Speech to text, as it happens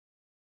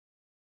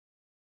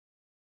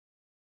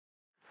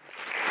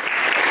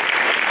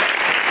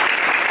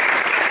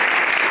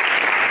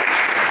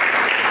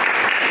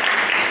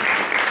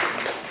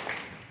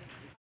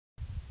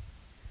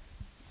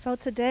So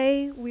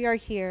today we are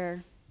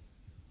here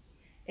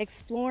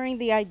exploring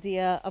the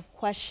idea of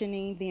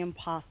questioning the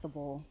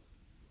impossible.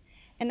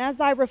 And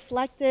as I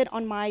reflected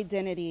on my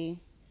identity,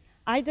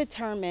 I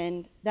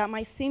determined that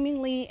my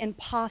seemingly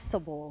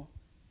impossible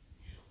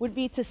would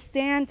be to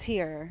stand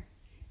here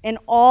in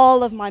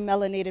all of my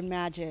melanated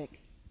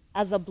magic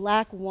as a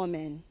Black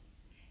woman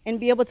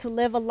and be able to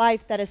live a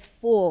life that is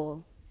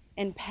full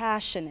and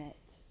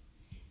passionate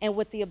and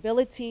with the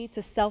ability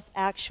to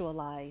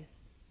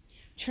self-actualize,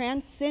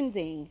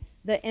 transcending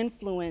the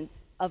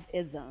influence of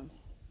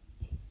isms.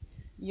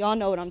 Y'all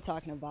know what I'm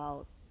talking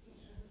about.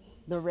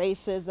 The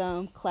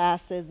racism,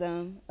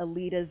 classism,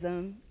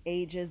 elitism,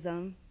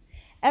 ageism,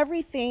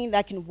 everything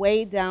that can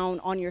weigh down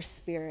on your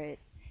spirit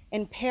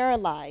and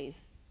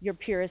paralyze your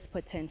purest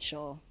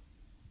potential.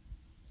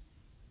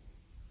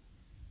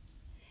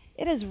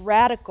 It is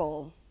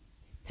radical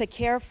to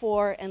care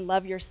for and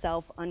love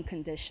yourself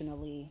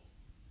unconditionally,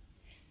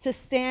 to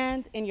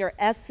stand in your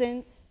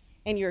essence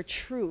and your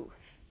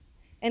truth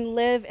and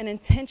live an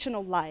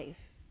intentional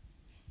life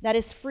that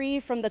is free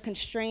from the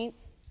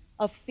constraints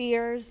of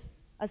fears,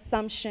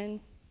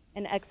 assumptions,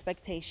 and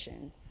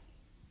expectations.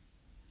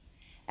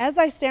 As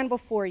I stand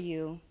before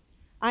you,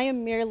 I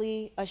am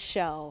merely a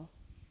shell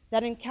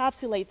that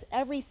encapsulates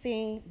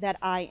everything that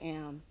I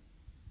am.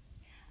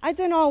 I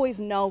didn't always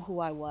know who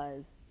I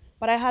was,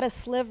 but I had a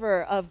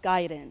sliver of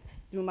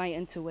guidance through my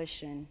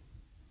intuition.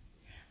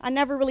 I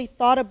never really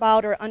thought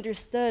about or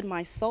understood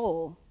my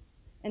soul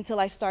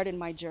until I started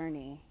my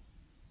journey.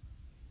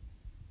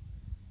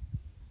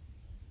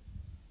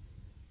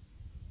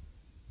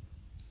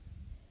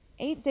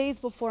 Eight days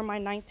before my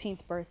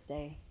 19th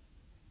birthday,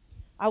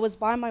 I was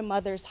by my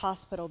mother's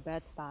hospital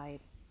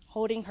bedside,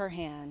 holding her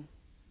hand,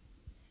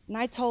 and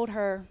I told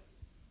her,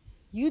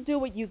 "You do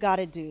what you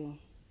gotta do.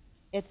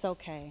 It's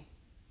okay."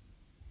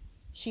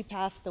 She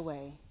passed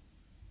away.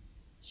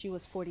 She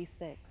was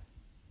 46.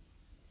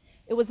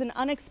 It was an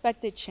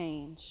unexpected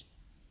change.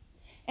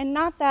 And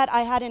not that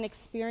I hadn't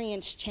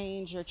experienced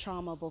change or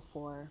trauma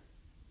before.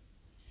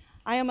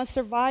 I am a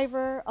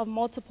survivor of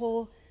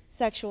multiple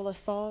sexual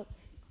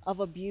assaults, of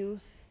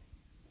abuse.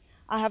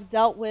 I have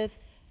dealt with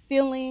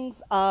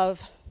feelings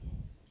of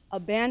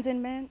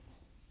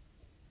abandonment,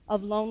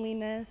 of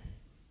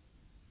loneliness,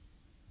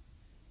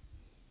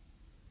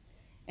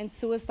 and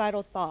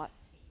suicidal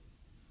thoughts,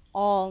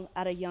 all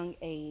at a young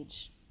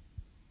age.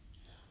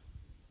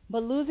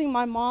 But losing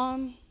my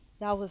mom,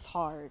 that was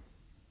hard.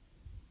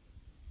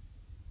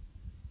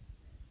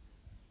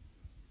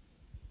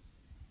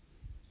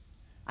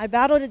 I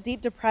battled a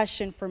deep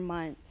depression for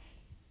months.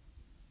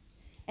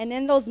 And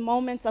in those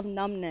moments of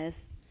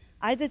numbness,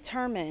 I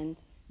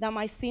determined that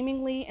my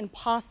seemingly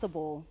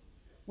impossible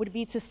would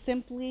be to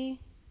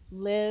simply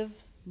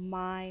live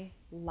my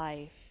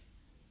life.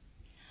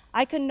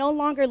 I could no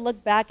longer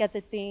look back at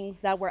the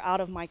things that were out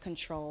of my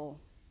control.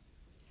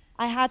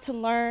 I had to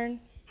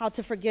learn how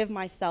to forgive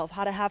myself,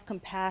 how to have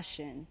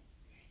compassion,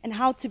 and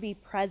how to be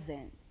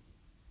present.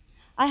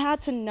 I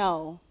had to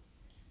know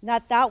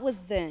that that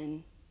was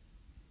then,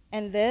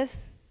 and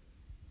this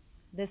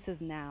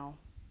is now.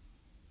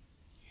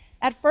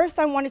 At first,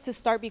 I wanted to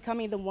start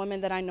becoming the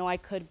woman that I know I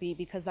could be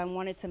because I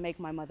wanted to make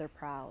my mother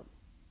proud.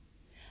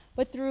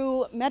 But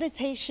through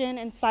meditation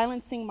and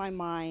silencing my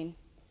mind,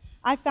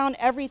 I found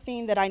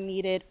everything that I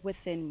needed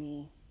within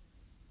me.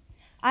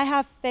 I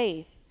have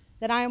faith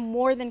that I am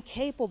more than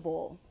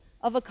capable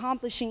of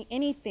accomplishing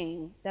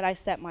anything that I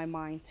set my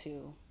mind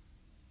to.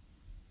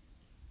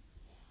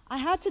 I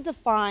had to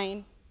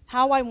define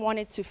how I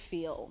wanted to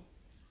feel.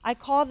 I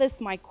call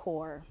this my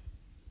core.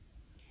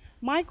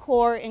 My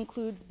core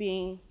includes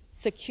being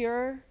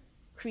secure,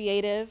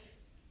 creative,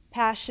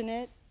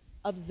 passionate,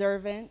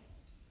 observant,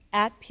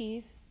 at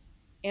peace,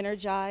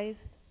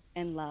 energized,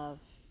 and love.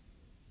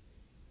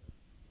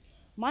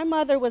 My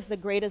mother was the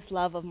greatest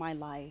love of my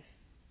life.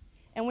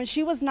 And when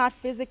she was not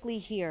physically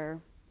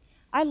here,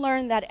 I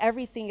learned that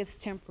everything is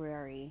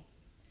temporary.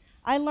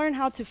 I learned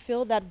how to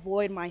fill that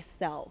void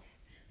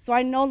myself, so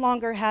I no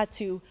longer had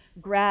to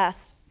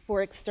grasp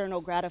for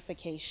external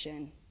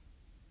gratification.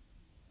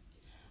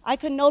 I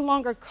could no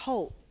longer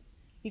cope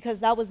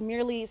because that was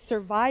merely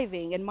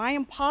surviving, and my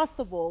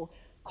impossible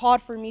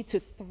called for me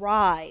to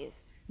thrive,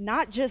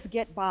 not just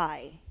get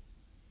by.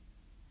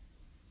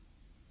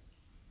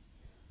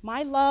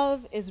 My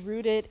love is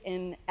rooted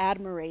in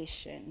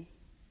admiration.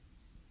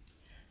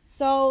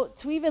 So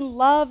to even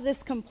love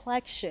this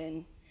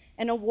complexion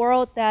in a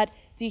world that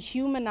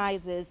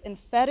dehumanizes and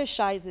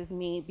fetishizes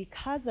me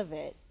because of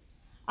it,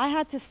 I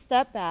had to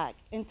step back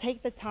and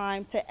take the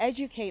time to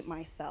educate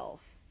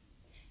myself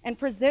and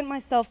present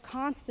myself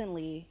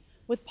constantly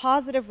with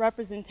positive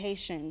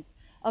representations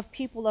of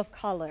people of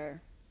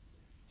color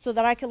so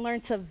that I can learn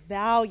to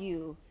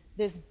value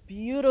this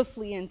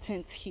beautifully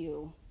intense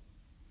hue.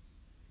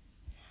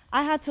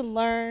 I had to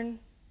learn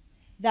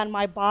that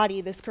my body,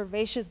 this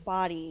curvaceous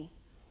body,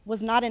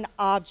 was not an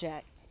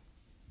object,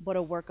 but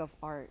a work of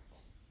art.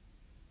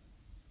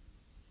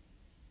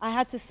 I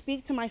had to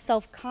speak to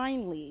myself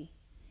kindly,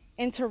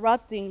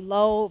 interrupting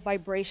low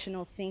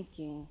vibrational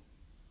thinking.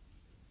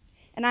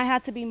 and I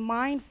had to be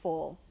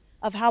mindful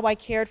of how I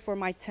cared for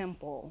my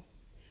temple,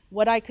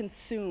 what I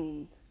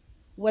consumed,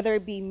 whether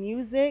it be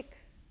music,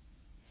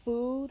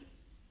 food,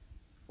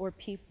 or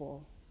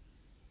people.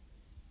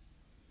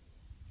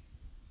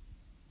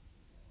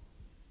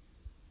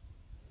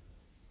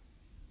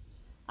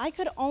 I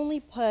could only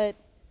put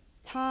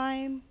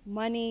time,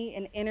 money,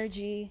 and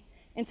energy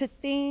into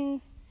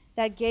things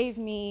that gave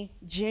me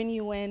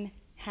genuine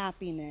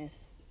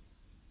happiness.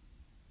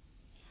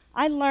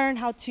 I learned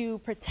how to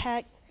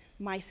protect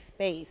my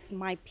space,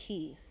 my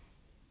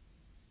peace.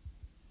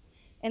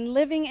 And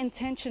living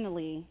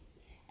intentionally,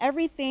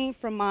 everything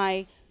from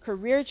my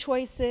career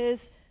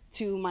choices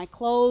to my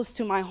clothes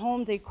to my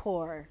home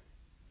decor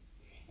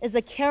is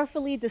a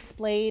carefully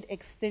displayed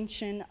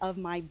extension of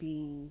my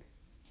being.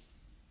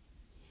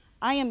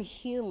 I am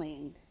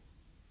healing.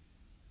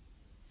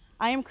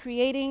 I am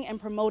creating and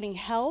promoting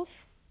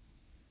health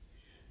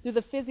through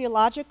the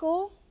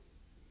physiological,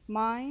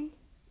 mind,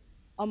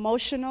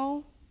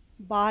 emotional,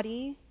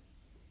 body,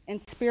 and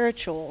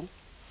spiritual,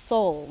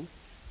 soul,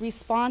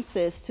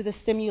 responses to the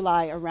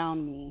stimuli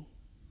around me.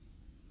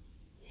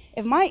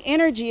 If my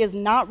energy is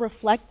not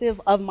reflective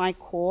of my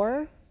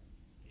core,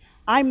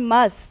 I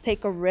must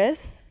take a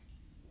risk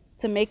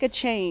to make a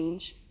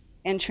change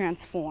and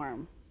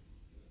transform.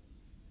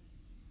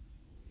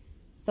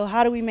 So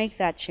how do we make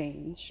that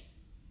change?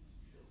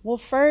 Well,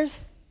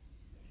 first,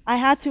 I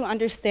had to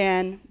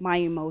understand my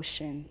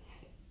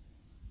emotions.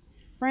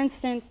 For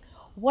instance,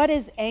 what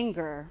is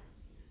anger?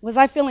 Was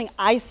I feeling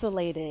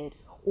isolated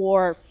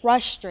or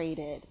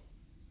frustrated?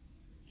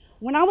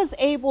 When I was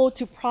able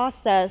to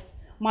process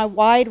my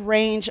wide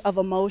range of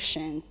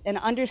emotions and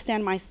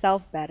understand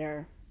myself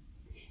better,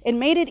 it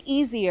made it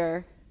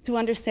easier to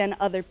understand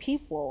other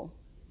people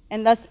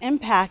and thus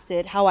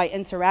impacted how I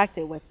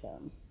interacted with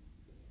them.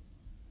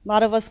 A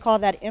lot of us call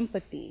that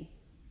empathy.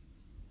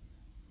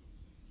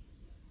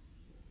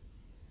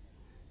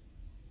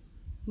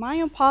 My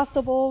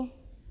Impossible,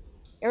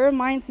 it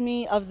reminds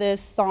me of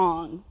this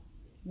song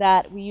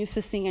that we used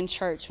to sing in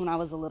church when I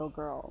was a little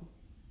girl.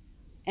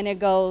 And it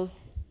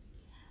goes,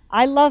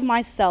 I love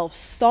myself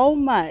so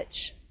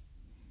much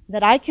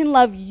that I can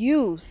love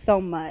you so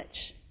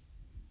much,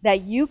 that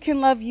you can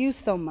love you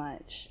so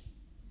much,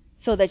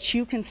 so that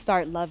you can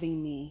start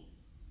loving me.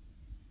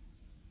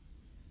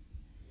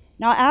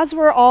 Now, as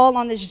we're all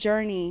on this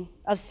journey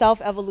of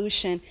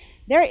self-evolution,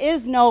 there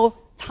is no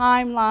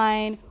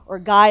timeline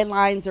or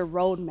guidelines or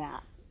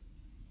roadmap.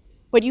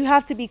 But you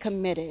have to be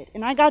committed.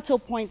 And I got to a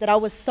point that I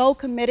was so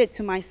committed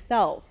to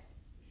myself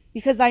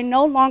because I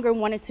no longer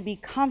wanted to be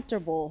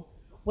comfortable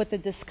with the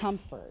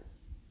discomfort.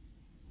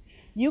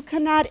 You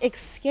cannot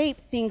escape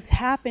things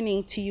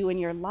happening to you in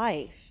your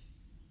life,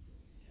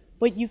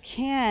 but you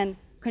can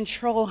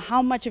control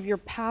how much of your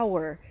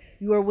power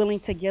you are willing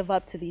to give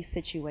up to these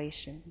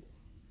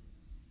situations.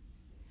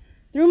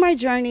 Through my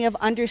journey of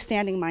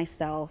understanding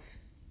myself,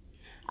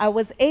 I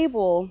was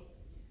able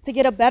to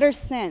get a better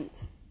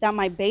sense that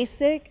my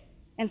basic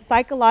and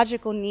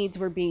psychological needs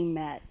were being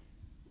met,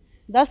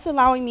 thus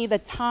allowing me the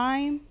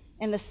time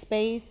and the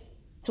space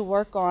to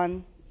work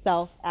on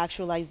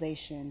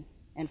self-actualization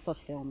and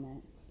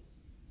fulfillment.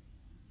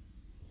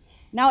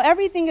 Now,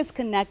 everything is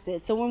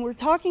connected. So when we're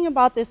talking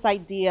about this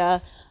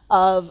idea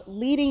of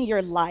leading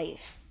your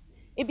life,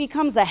 it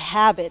becomes a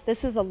habit.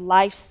 This is a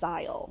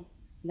lifestyle.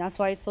 And that's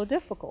why it's so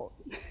difficult.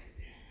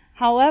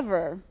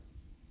 However,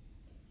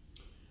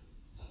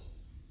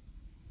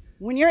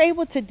 when you're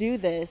able to do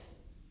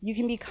this, you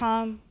can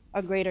become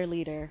a greater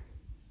leader.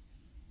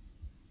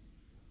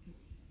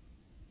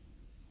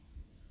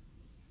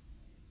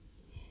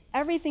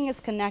 Everything is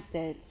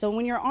connected. So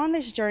when you're on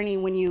this journey,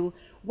 when you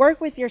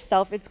work with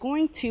yourself, it's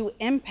going to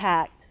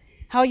impact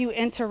how you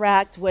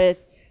interact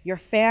with your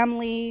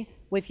family,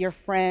 with your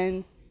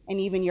friends, and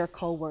even your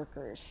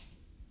coworkers.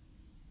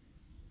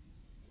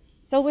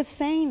 So with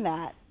saying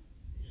that,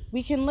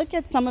 we can look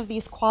at some of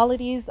these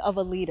qualities of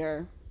a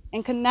leader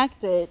and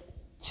connect it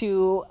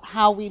to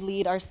how we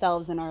lead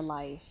ourselves in our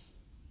life.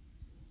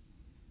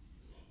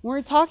 When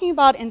we're talking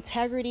about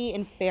integrity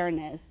and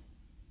fairness,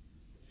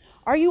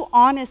 are you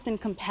honest and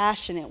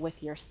compassionate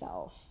with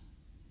yourself?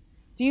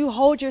 Do you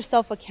hold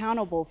yourself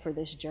accountable for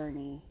this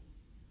journey?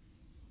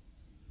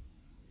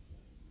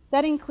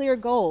 Setting clear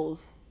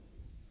goals.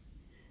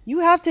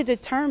 You have to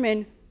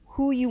determine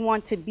who you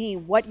want to be,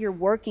 what you're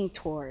working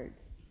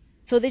towards,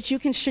 so that you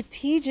can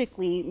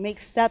strategically make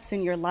steps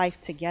in your life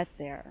to get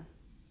there.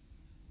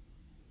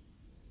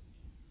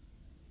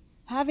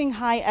 Having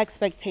high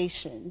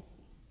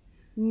expectations,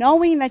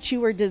 knowing that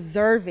you are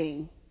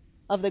deserving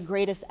of the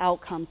greatest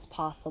outcomes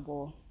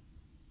possible.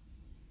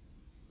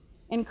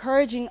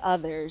 Encouraging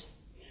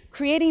others,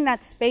 creating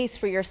that space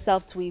for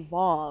yourself to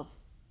evolve,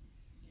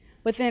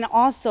 but then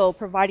also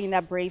providing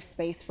that brave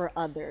space for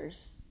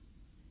others.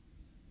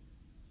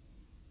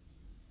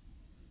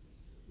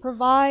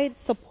 Provide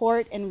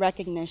support and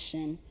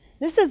recognition.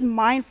 This is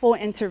mindful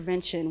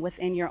intervention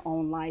within your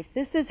own life.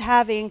 This is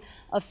having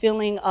a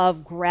feeling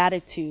of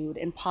gratitude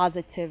and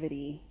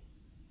positivity.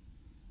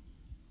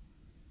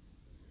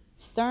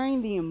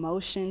 stirring the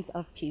emotions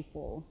of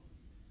people.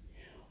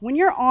 When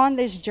you're on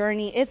this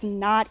journey, it's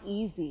not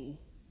easy.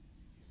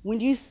 When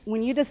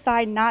you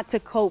decide not to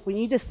cope, when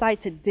you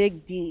decide to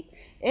dig deep,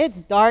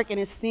 it's dark and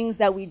it's things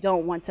that we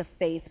don't want to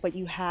face, but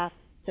you have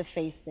to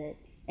face it,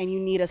 and you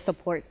need a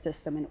support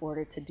system in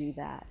order to do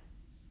that.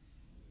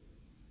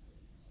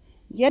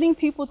 Getting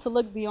people to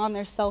look beyond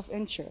their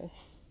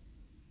self-interest,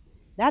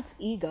 that's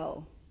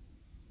ego.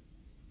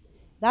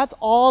 That's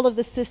all of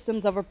the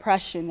systems of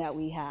oppression that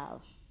we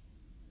have.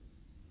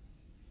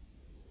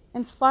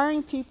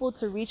 Inspiring people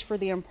to reach for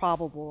the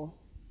improbable,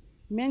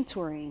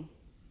 mentoring,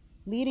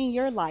 leading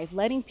your life,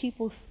 letting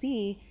people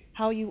see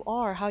how you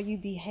are, how you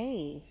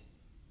behave,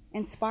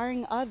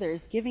 inspiring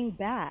others, giving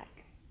back.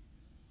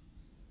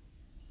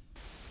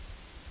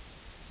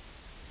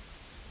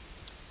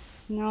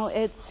 You know,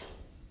 it's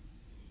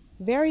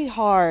very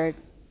hard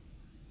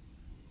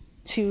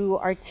to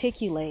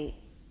articulate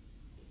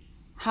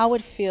how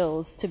it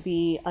feels to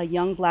be a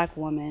young Black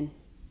woman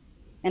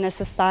in a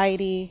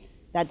society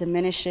that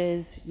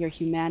diminishes your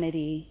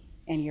humanity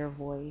and your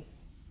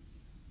voice.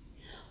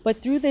 But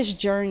through this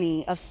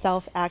journey of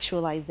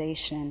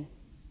self-actualization,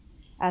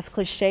 as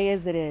cliche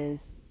as it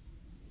is,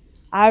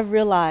 I've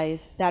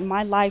realized that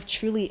my life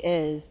truly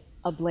is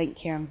a blank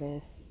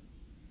canvas,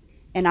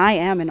 and I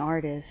am an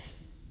artist.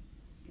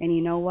 And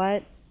you know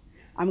what?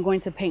 I'm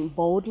going to paint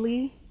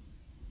boldly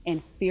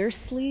and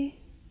fiercely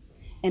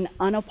and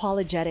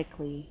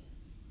unapologetically,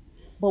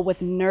 but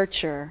with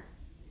nurture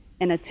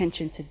and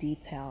attention to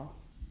detail.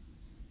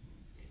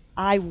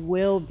 I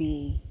will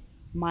be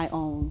my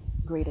own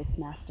greatest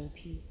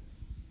masterpiece.